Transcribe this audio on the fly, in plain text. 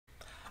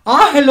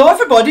Hello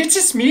everybody, it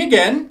is me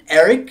again,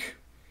 Erik,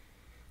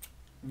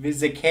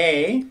 with a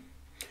K.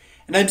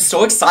 And I'm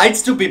so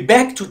excited to be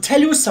back to tell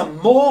you some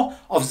more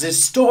of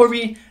this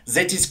story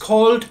that is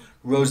called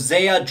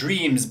Rosea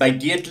Dreams by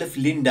Dietlef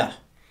Linder.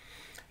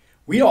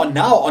 We are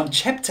now on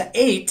chapter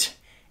 8,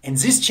 and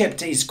this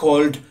chapter is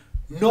called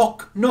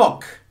Knock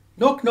Knock.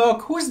 Knock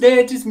Knock, who's there?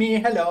 It is me,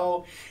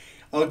 hello.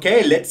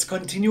 Okay, let's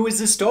continue with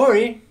the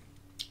story.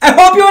 I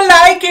hope you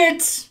like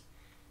it!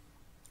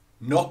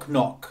 Knock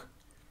Knock.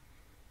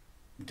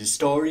 The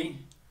story,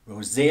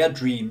 Rosea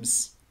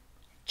Dreams,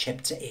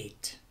 Chapter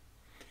 8.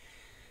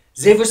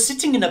 They were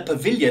sitting in a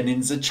pavilion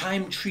in the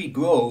Chime Tree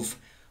Grove,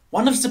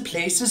 one of the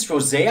places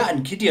Rosea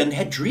and Gideon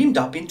had dreamed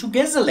up in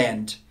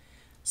Togetherland.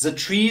 The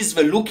trees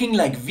were looking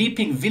like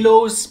weeping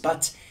willows,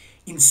 but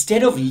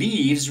instead of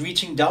leaves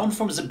reaching down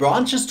from the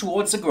branches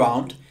towards the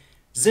ground,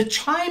 the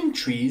chime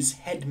trees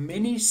had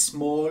many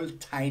small,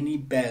 tiny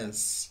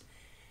bells.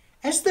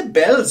 As the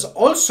bells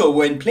also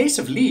were in place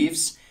of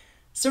leaves,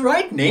 the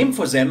right name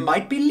for them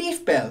might be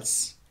leaf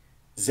bells.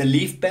 The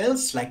leaf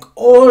bells, like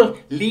all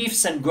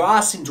leaves and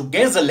grass in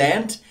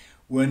Togetherland,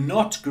 were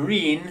not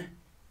green,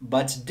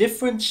 but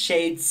different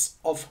shades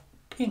of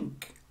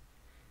pink.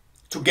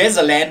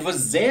 Togetherland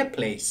was their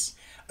place,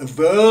 a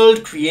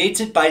world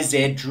created by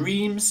their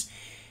dreams,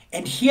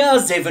 and here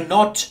they were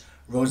not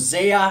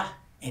Rosea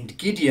and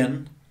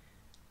Gideon,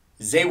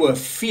 they were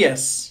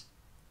Fierce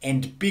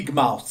and Big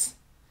Mouth.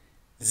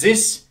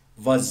 This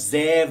was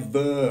their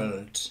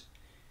world.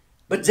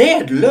 But they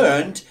had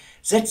learned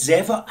that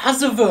there were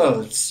other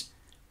worlds.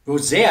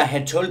 Rosea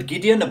had told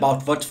Gideon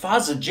about what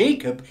Father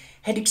Jacob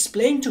had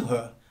explained to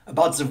her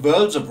about the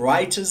worlds of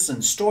writers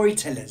and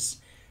storytellers,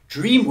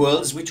 dream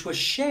worlds which were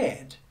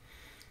shared.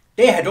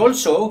 They had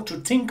also to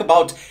think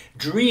about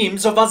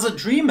dreams of other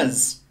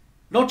dreamers,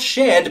 not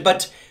shared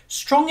but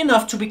strong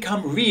enough to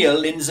become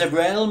real in the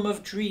realm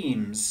of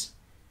dreams.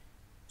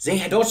 They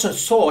had also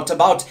thought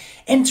about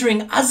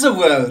entering other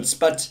worlds,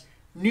 but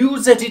knew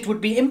that it would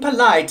be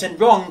impolite and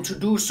wrong to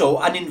do so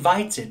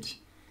uninvited.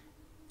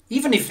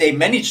 Even if they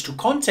managed to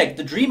contact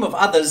the dream of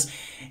others,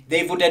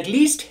 they would at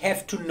least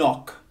have to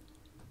knock.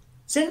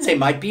 Then they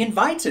might be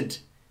invited.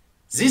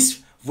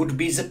 This would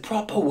be the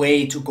proper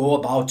way to go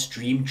about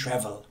dream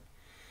travel.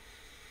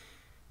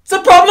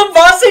 The problem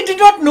was they did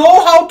not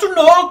know how to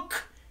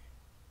knock.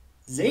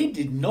 They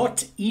did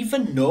not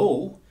even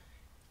know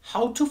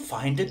how to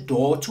find a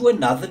door to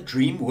another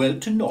dream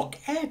world to knock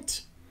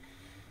at.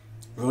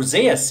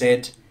 Rosea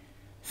said,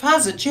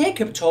 Father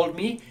Jacob told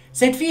me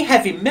that we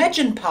have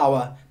imagined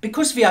power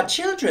because we are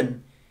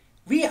children.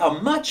 We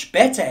are much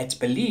better at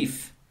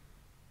belief.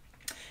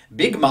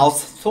 Big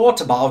Mouth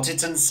thought about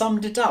it and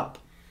summed it up.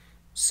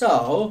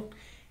 So,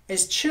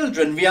 as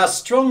children we are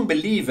strong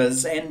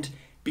believers, and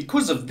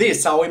because of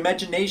this our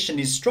imagination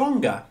is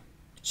stronger,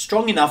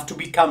 strong enough to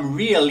become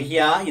real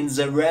here in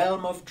the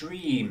realm of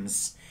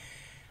dreams.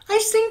 I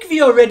think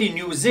we already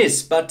knew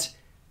this, but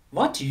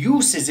what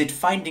use is it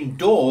finding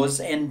doors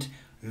and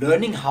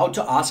learning how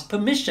to ask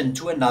permission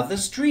to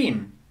another's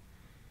dream?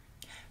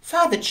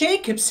 Father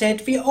Jacob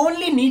said we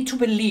only need to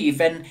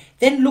believe and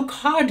then look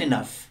hard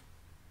enough.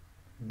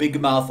 Big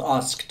Mouth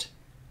asked,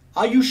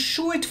 Are you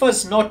sure it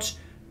was not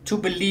to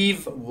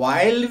believe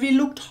while we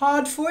looked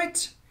hard for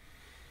it?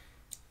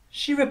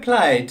 She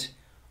replied,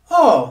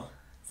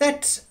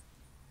 that,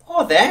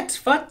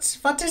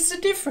 what is the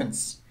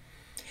difference?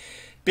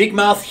 Big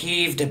Mouth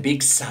heaved a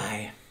big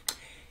sigh.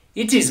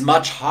 It is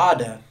much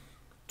harder.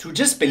 To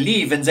just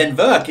believe and then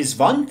work is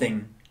one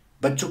thing,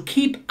 but to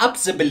keep up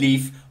the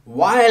belief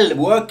while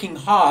working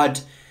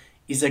hard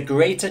is a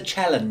greater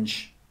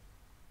challenge.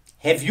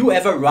 Have you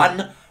ever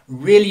run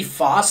really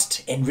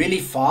fast and really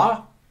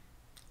far?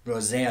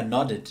 Rosea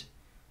nodded.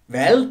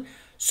 Well,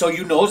 so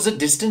you know the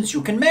distance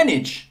you can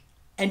manage,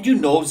 and you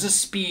know the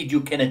speed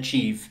you can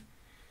achieve.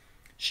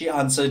 She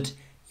answered,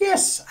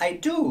 Yes, I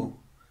do.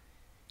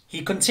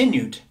 He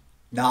continued,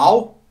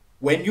 Now,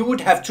 when you would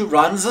have to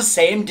run the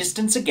same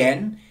distance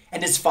again,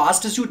 and as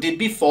fast as you did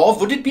before,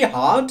 would it be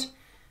hard?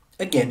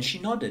 Again she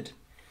nodded.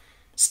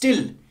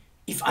 Still,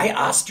 if I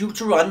asked you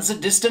to run the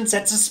distance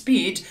at the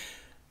speed,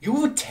 you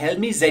would tell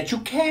me that you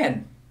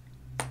can.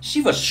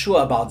 She was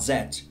sure about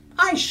that.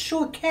 I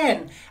sure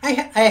can. I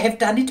have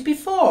done it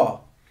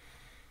before.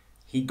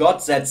 He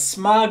got that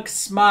smug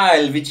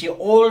smile which he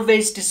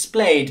always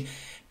displayed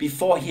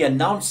before he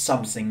announced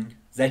something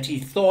that he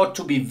thought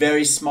to be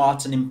very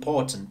smart and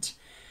important.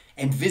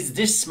 And with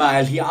this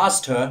smile he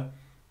asked her,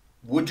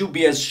 Would you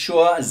be as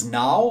sure as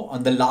now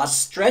on the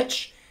last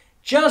stretch,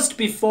 just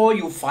before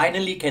you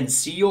finally can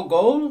see your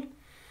goal?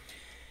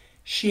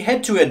 She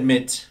had to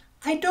admit,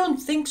 I don't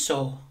think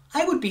so.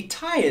 I would be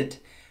tired,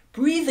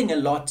 breathing a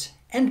lot,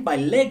 and my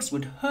legs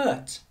would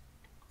hurt.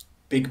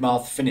 Big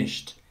Mouth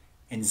finished,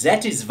 and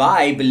that is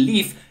why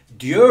belief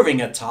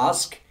during a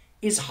task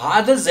is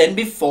harder than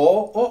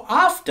before or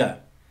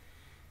after.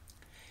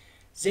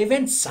 They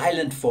went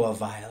silent for a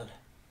while.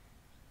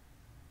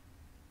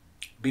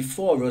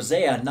 Before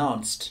Rosea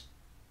announced,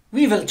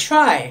 We will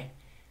try,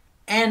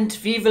 and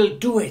we will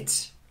do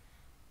it.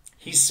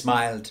 He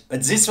smiled,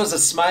 but this was a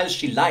smile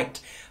she liked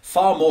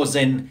far more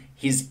than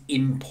his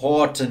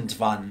important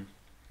one.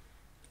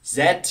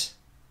 That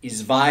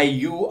is why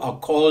you are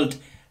called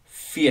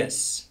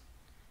fierce.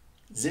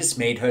 This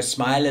made her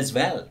smile as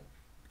well,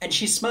 and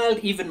she smiled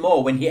even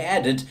more when he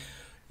added,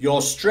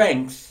 your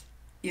strength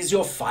is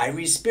your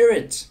fiery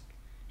spirit.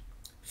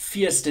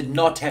 Fierce did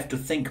not have to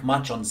think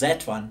much on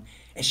that one,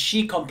 as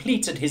she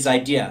completed his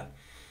idea.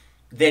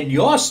 Then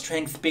your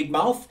strength, Big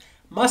Mouth,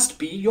 must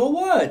be your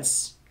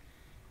words.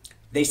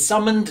 They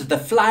summoned the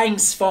flying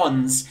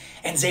swans,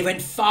 and they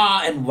went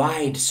far and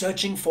wide,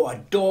 searching for a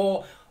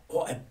door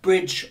or a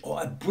bridge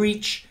or a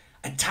breach,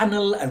 a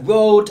tunnel, a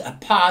road, a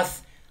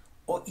path,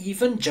 or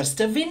even just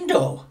a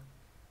window.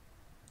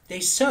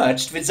 They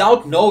searched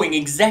without knowing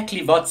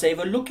exactly what they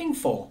were looking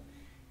for.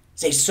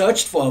 They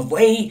searched for a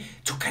way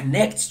to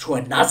connect to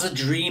another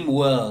dream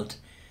world.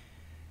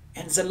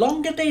 And the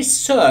longer they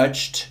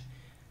searched,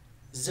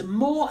 the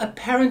more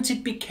apparent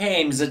it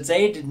became that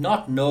they did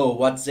not know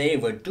what they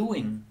were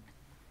doing.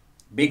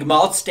 Big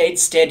Mouth stayed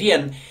steady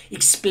and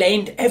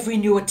explained every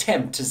new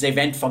attempt as they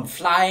went from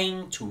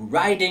flying to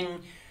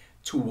riding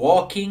to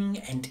walking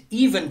and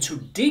even to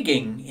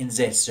digging in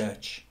their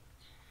search.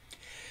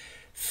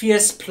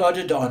 Fierce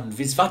plodded on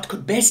with what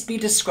could best be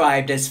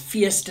described as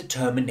fierce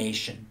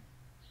determination.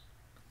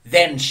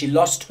 Then she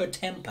lost her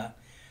temper.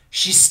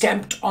 She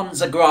stamped on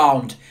the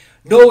ground.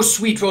 No,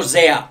 sweet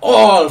Rosea,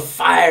 all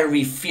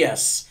fiery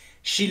fierce.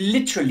 She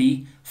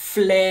literally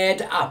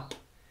flared up.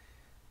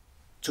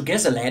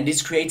 Togetherland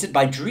is created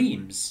by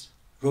dreams.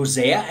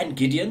 Rosea and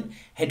Gideon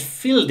had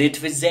filled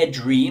it with their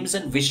dreams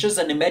and wishes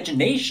and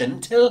imagination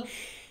till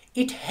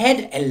it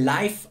had a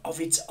life of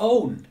its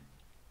own.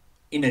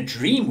 In a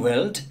dream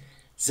world,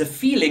 the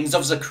feelings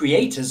of the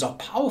creators are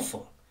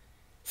powerful.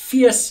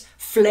 Fierce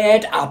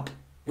flared up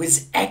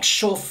with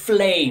actual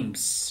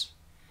flames.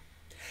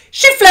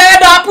 She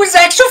flared up with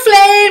actual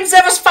flames!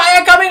 There was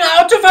fire coming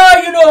out of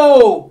her, you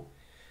know!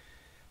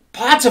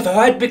 Part of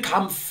her had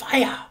become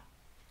fire.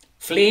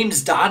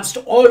 Flames danced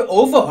all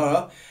over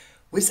her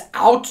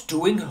without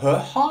doing her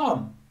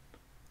harm.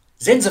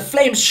 Then the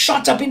flames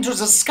shot up into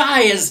the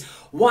sky as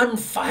one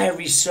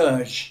fiery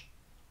surge.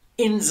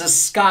 In the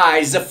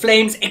sky, the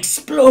flames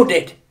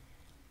exploded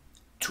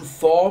to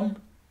form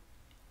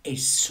a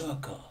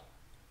circle.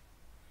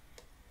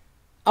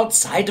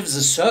 Outside of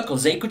the circle,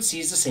 they could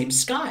see the same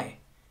sky.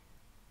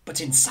 But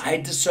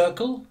inside the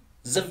circle,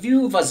 the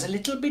view was a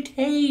little bit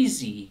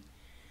hazy.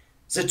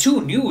 The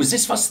two knew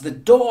this was the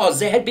door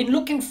they had been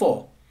looking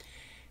for.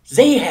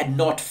 They had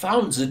not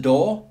found the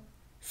door.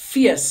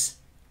 Fierce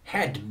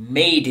had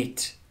made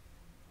it.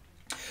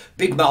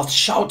 Big Mouth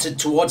shouted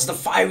towards the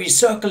fiery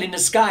circle in the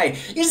sky.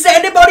 Is there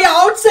anybody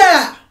out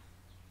there?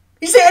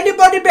 Is there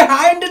anybody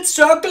behind that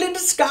circle in the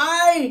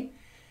sky?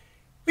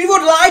 We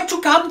would like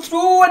to come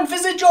through and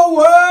visit your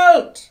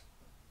world.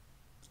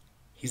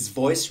 His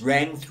voice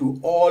rang through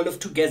all of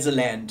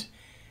Togetherland,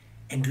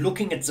 and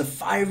looking at the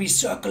fiery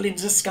circle in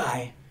the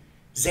sky,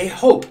 they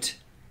hoped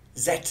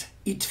that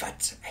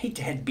it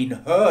had been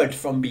heard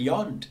from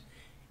beyond,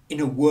 in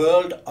a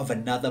world of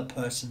another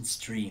person's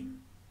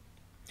dream.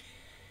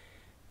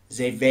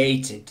 They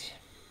waited.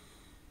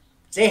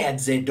 They had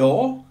their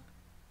door.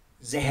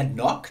 They had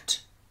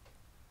knocked.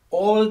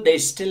 All they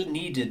still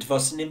needed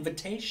was an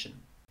invitation.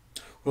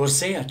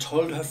 Rosea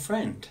told her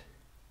friend,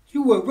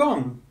 "You were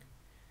wrong."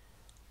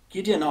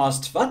 Gideon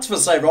asked, "What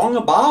was I wrong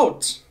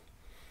about?"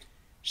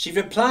 She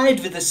replied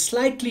with a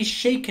slightly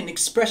shaken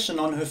expression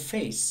on her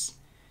face.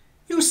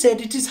 "You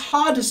said it is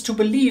hardest to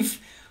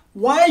believe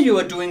while you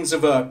are doing the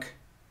work.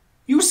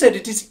 You said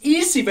it is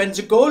easy when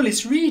the goal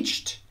is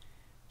reached."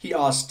 He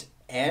asked,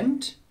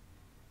 "And?"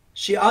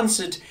 She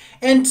answered,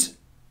 "And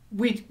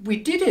we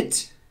did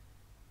it.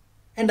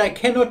 And I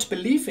cannot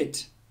believe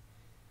it."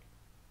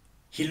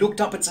 He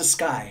looked up at the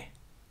sky,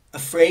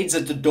 afraid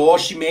that the door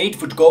she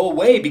made would go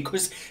away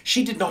because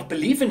she did not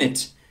believe in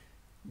it.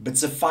 But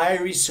the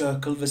fiery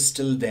circle was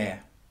still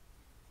there.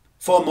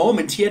 For a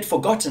moment he had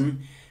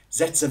forgotten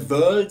that the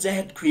world they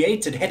had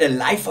created had a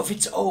life of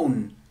its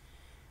own.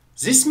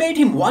 This made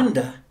him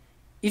wonder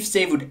if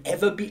they would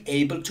ever be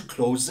able to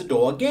close the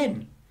door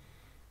again.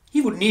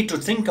 He would need to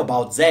think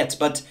about that,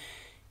 but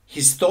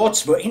his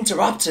thoughts were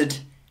interrupted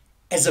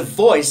as a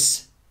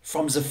voice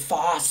from the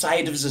far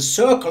side of the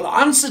circle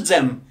answered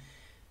them.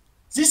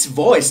 This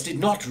voice did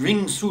not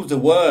ring through the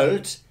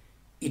world,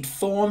 it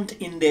formed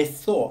in their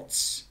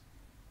thoughts.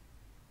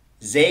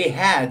 They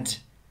had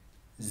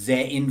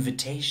their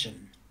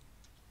invitation.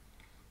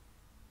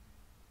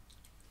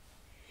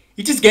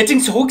 It is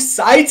getting so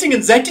exciting,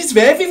 and that is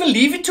where we will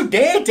leave it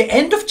today at the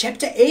end of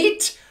chapter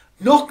 8.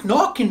 Knock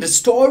knock in the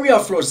story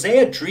of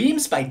Rosea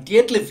Dreams by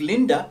Dietlef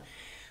Linder.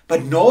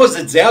 But know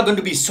that there are going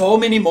to be so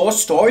many more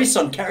stories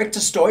on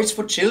character stories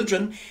for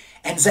children,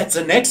 and that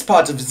the next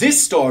part of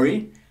this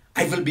story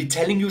I will be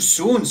telling you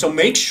soon, so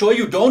make sure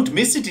you don't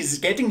miss it. It's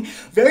getting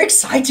very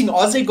exciting.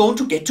 Are they going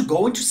to get to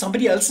go into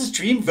somebody else's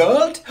dream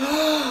world?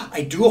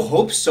 I do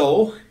hope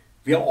so.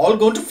 We are all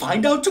going to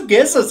find out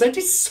together. That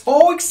is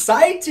so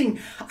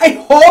exciting. I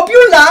hope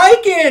you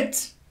like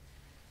it.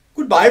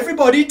 Goodbye,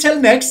 everybody. Till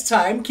next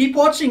time. Keep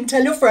watching.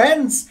 Tell your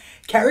friends.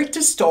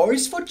 Character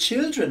stories for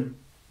children.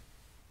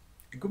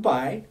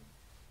 Goodbye.